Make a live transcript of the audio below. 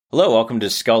Hello, welcome to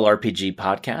Skull RPG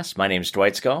Podcast. My name is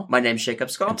Dwight Skull. My name's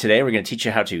Jacob Skull. And today we're going to teach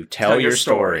you how to tell your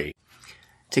story.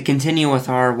 To continue with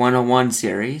our 101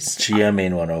 series.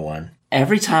 GMing 101.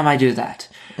 Every time I do that.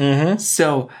 Mm-hmm.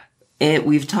 So,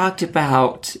 we've talked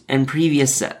about, in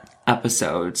previous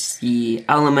episodes, the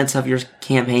elements of your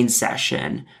campaign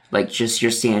session, like just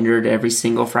your standard every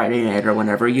single Friday night or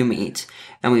whenever you meet.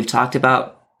 And we've talked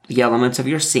about the elements of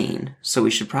your scene. So we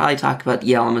should probably talk about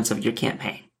the elements of your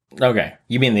campaign. Okay.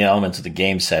 You mean the elements of the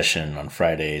game session on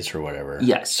Fridays or whatever?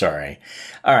 Yes. Sorry.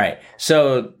 All right.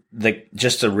 So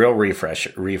just a real refresh,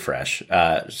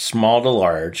 small to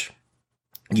large.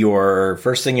 Your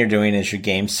first thing you're doing is your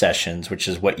game sessions, which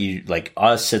is what you, like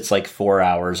us, it's like 4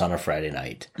 hours on a Friday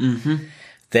night. Mm-hmm.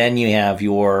 Then you have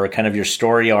your kind of your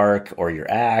story arc or your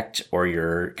act or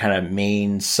your kind of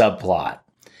main subplot.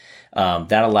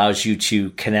 That allows you to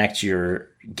connect your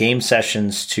game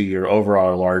sessions to your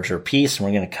overall larger piece. And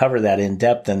we're going to cover that in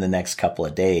depth in the next couple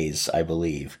of days, I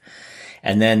believe.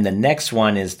 And then the next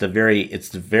one is the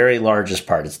very largest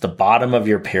part. It's the bottom of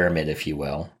your pyramid, if you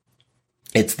will.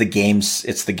 It's the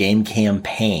game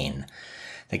campaign.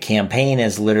 The campaign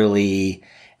is literally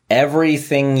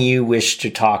everything you wish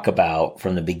to talk about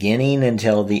from the beginning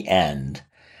until the end.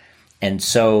 And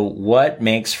so what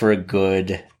makes for a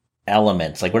good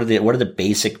elements? Like what are the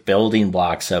basic building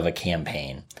blocks of a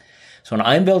campaign? So when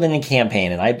I'm building a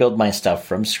campaign, and I build my stuff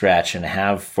from scratch and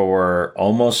have for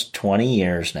almost 20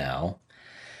 years now,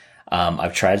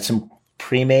 I've tried some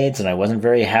pre-mades and I wasn't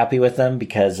very happy with them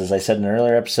because, as I said in an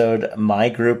earlier episode, my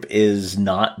group is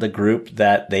not the group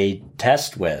that they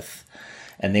test with.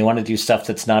 And they want to do stuff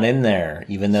that's not in there,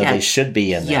 even though they should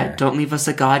be in there. Yeah, don't leave us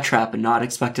a god trap and not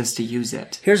expect us to use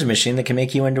it. Here's a machine that can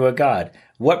make you into a god.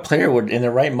 What player would, in their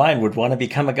right mind, would want to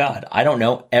become a god? I don't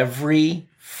know. Every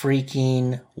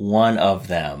freaking one of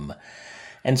them.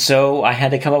 And so I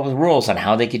had to come up with rules on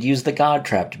how they could use the god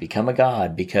trap to become a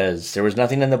god because there was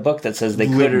nothing in the book that says they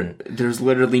couldn't. There's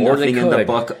literally nothing in the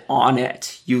book on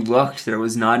it. You looked. There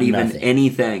was not even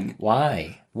anything.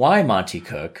 Why? Why, Monty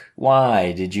Cook?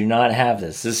 Why did you not have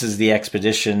this? This is the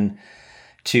expedition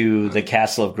to the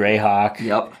Castle of Greyhawk.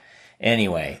 Yep.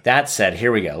 Anyway, that said,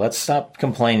 here we go. Let's stop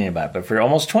complaining about it. But for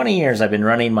almost 20 years, I've been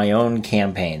running my own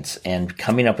campaigns and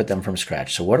coming up with them from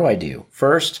scratch. So what do?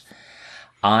 First,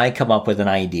 I come up with an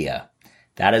idea.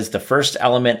 That is the first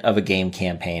element of a game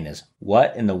campaign is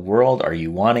what in the world are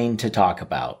you wanting to talk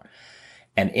about?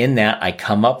 And in that, I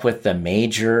come up with the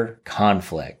major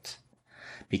conflict.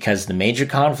 Because the major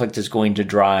conflict is going to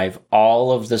drive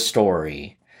all of the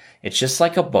story. It's just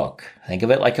like a book. Think of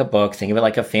it like a book. Think of it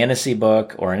like a fantasy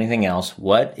book or anything else.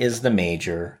 What is the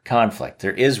major conflict?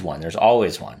 There is one. There's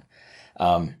always one.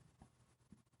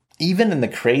 Even in the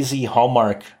crazy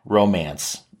Hallmark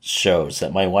romance shows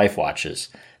that my wife watches,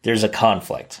 there's a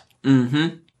conflict.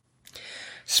 Mm-hmm.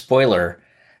 Spoiler,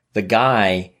 the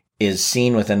guy is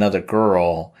seen with another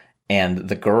girl. And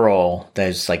the girl,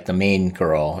 that's like the main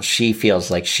girl, she feels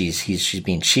like she's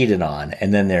being cheated on.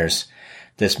 And then there's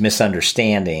this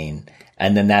misunderstanding.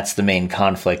 And then that's the main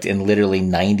conflict in literally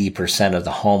 90% of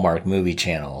the Hallmark movie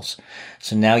channels.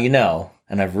 So now you know,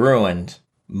 and I've ruined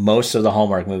most of the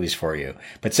Hallmark movies for you.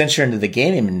 But since you're into the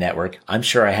gaming network, I'm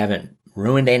sure I haven't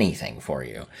ruined anything for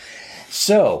you.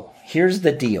 So here's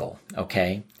the deal,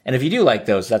 okay? And if you do like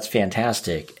those, that's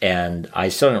fantastic. And I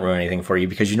still didn't ruin anything for you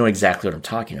because you know exactly what I'm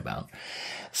talking about.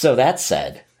 So that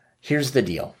said, here's the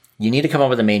deal. You need to come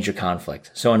up with a major conflict.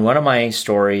 So in one of my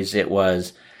stories, it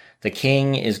was the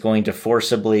king is going to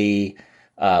forcibly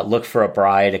look for a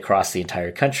bride across the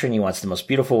entire country, and he wants the most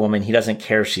beautiful woman. He doesn't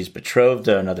care if she's betrothed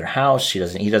to another house. He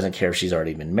doesn't care if she's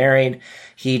already been married.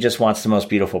 He just wants the most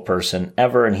beautiful person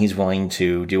ever, and he's willing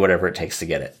to do whatever it takes to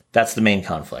get it. That's the main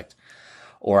conflict.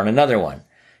 Or in another one,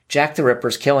 Jack the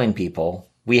Ripper's killing people.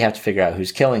 We have to figure out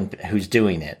who's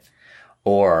doing it.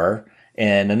 Or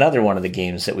in another one of the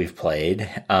games that we've played,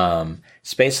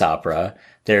 Space Opera,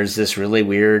 there's this really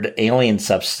weird alien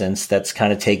substance that's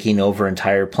kind of taking over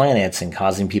entire planets and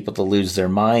causing people to lose their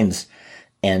minds.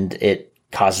 And it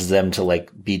causes them to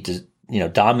be,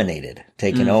 dominated,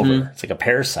 taken over. It's like a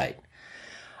parasite.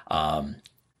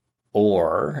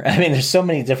 Or, there's so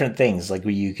many different things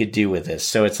you could do with this.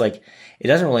 So it's it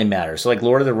doesn't really matter. So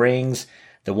Lord of the Rings,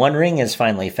 the One Ring is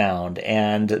finally found,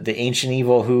 and the ancient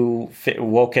evil who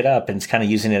woke it up and is kind of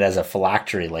using it as a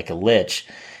phylactery, like a lich,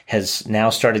 has now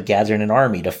started gathering an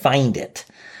army to find it.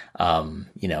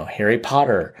 Harry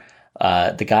Potter,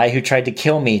 the guy who tried to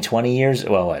kill me 12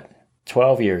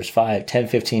 years, 5, 10,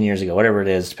 15 years ago, whatever it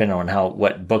is, depending on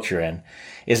what book you're in,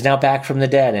 is now back from the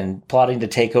dead and plotting to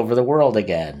take over the world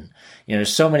again.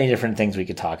 There's so many different things we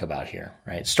could talk about here,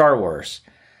 right? Star Wars.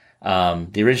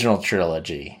 the original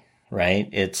trilogy, right?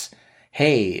 It's,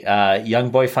 hey, young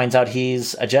boy finds out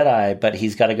he's a Jedi, but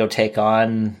he's got to go take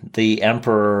on the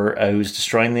Emperor who's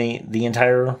destroying the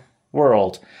entire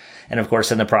world. And of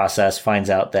course, in the process, finds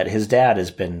out that his dad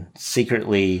has been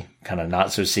secretly, kind of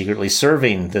not so secretly,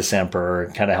 serving this Emperor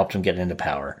and kind of helped him get into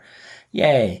power.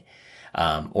 Yay.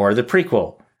 Or the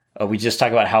prequel. We just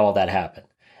talk about how all that happened.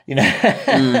 You know,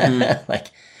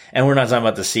 and we're not talking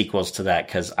about the sequels to that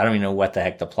because I don't even know what the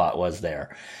heck the plot was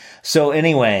there. So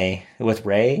anyway, with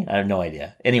Rey, I have no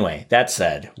idea. Anyway, that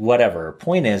said, whatever.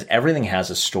 Point is, everything has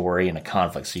a story and a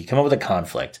conflict. So you come up with a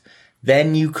conflict,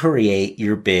 then you create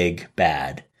your big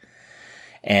bad.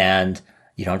 And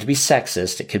you don't have to be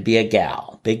sexist. It could be a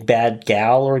gal, big bad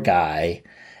gal or guy.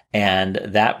 And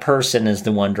that person is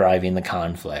the one driving the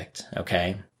conflict.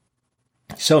 Okay.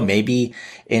 So maybe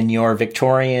in your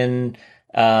Victorian,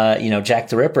 Jack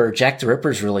the Ripper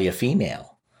is really a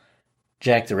female.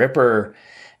 Jack the Ripper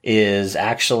is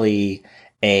actually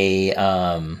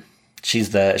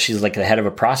she's like the head of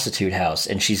a prostitute house,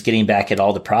 and she's getting back at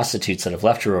all the prostitutes that have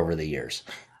left her over the years.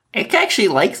 I actually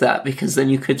like that, because then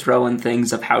you could throw in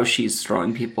things of how she's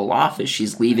throwing people off as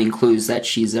she's leaving clues that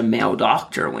she's a male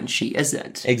doctor when she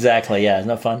isn't. Exactly, yeah. Isn't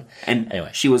that fun? And anyway,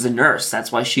 she was a nurse. That's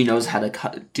why she knows how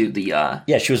to do the...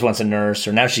 Yeah, she was once a nurse,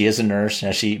 or now she is a nurse,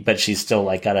 but she's still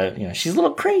like she's a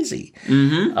little crazy.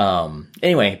 Mm-hmm.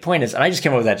 Anyway, point is, and I just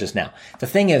came up with that just now. The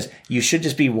thing is, you should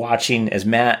just be watching, as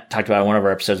Matt talked about in one of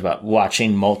our episodes about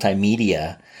watching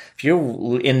multimedia. If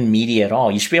you're in media at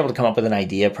all, you should be able to come up with an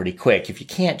idea pretty quick. If you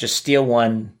can't, just steal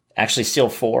one, actually steal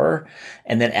 4,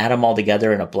 and then add them all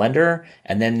together in a blender,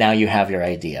 and then now you have your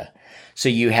idea. So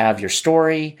you have your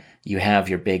story, you have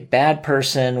your big bad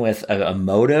person with a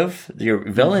motive. Your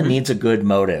villain needs a good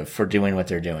motive for doing what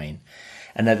they're doing.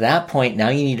 And at that point, now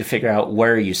you need to figure out,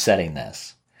 where are you setting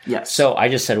this? Yes. So I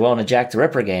just said, well, in a Jack the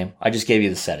Ripper game, I just gave you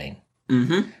the setting.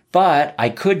 Mm-hmm. But I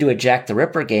could do a Jack the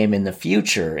Ripper game in the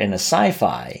future in a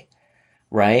sci-fi,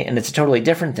 right? And it's a totally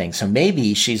different thing. So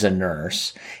maybe she's a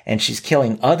nurse and she's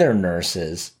killing other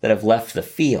nurses that have left the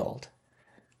field,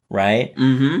 right?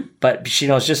 Mm-hmm. But she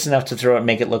knows just enough to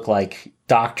make it look like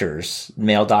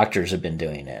male doctors have been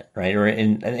doing it, right? Or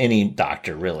any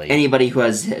doctor, really. Anybody who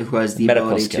has the medical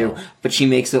ability skill. to. But she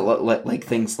makes it look like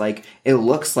things like, it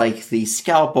looks like the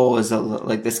scalpel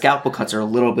the scalpel cuts are a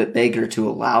little bit bigger to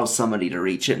allow somebody to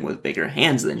reach in with bigger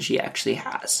hands than she actually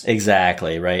has.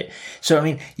 Exactly, right? So, I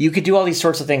mean, you could do all these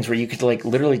sorts of things where you could like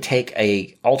literally take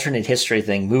a alternate history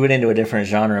thing, move it into a different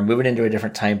genre, move it into a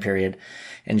different time period,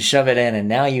 and shove it in, and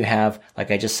now you have,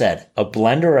 like I just said, a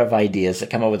blender of ideas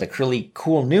that come up with a really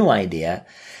cool new idea,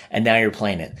 and now you're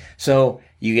playing it. So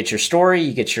you get your story,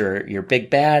 you get your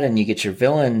big bad, and you get your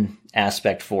villain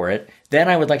aspect for it. Then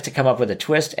I would like to come up with a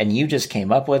twist, and you just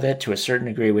came up with it to a certain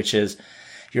degree, which is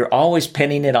you're always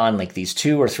pinning it on like these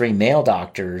 2 or 3 male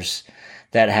doctors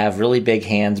that have really big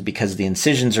hands because the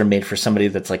incisions are made for somebody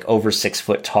that's like over 6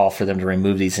 foot tall for them to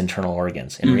remove these internal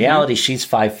organs. In reality, she's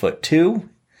 5'2".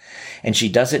 And she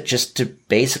does it just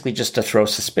to throw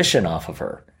suspicion off of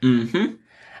her. Mm-hmm.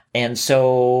 And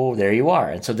so there you are.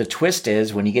 And so the twist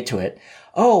is, when you get to it,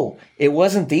 oh, it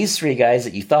wasn't these 3 guys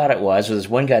that you thought it was, or this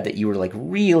one guy that you were like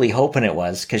really hoping it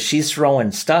was, because she's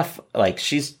throwing stuff, like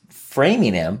she's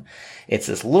framing him. It's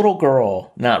this little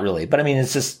girl, not really, but I mean,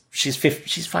 it's just, she's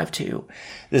 5'2".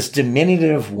 This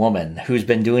diminutive woman who's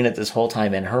been doing it this whole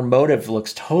time, and her motive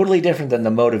looks totally different than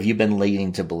the motive you've been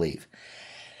leading to believe.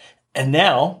 And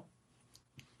now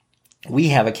we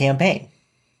have a campaign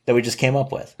that we just came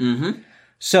up with. Mm-hmm.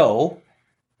 So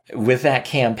with that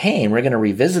campaign, we're going to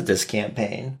revisit this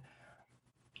campaign,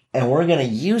 and we're going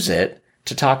to use it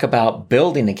to talk about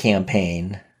building a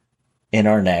campaign in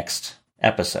our next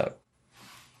episode.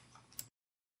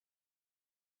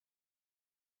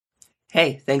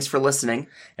 Hey, thanks for listening.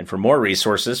 And for more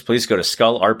resources, please go to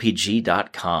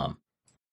skullrpg.com.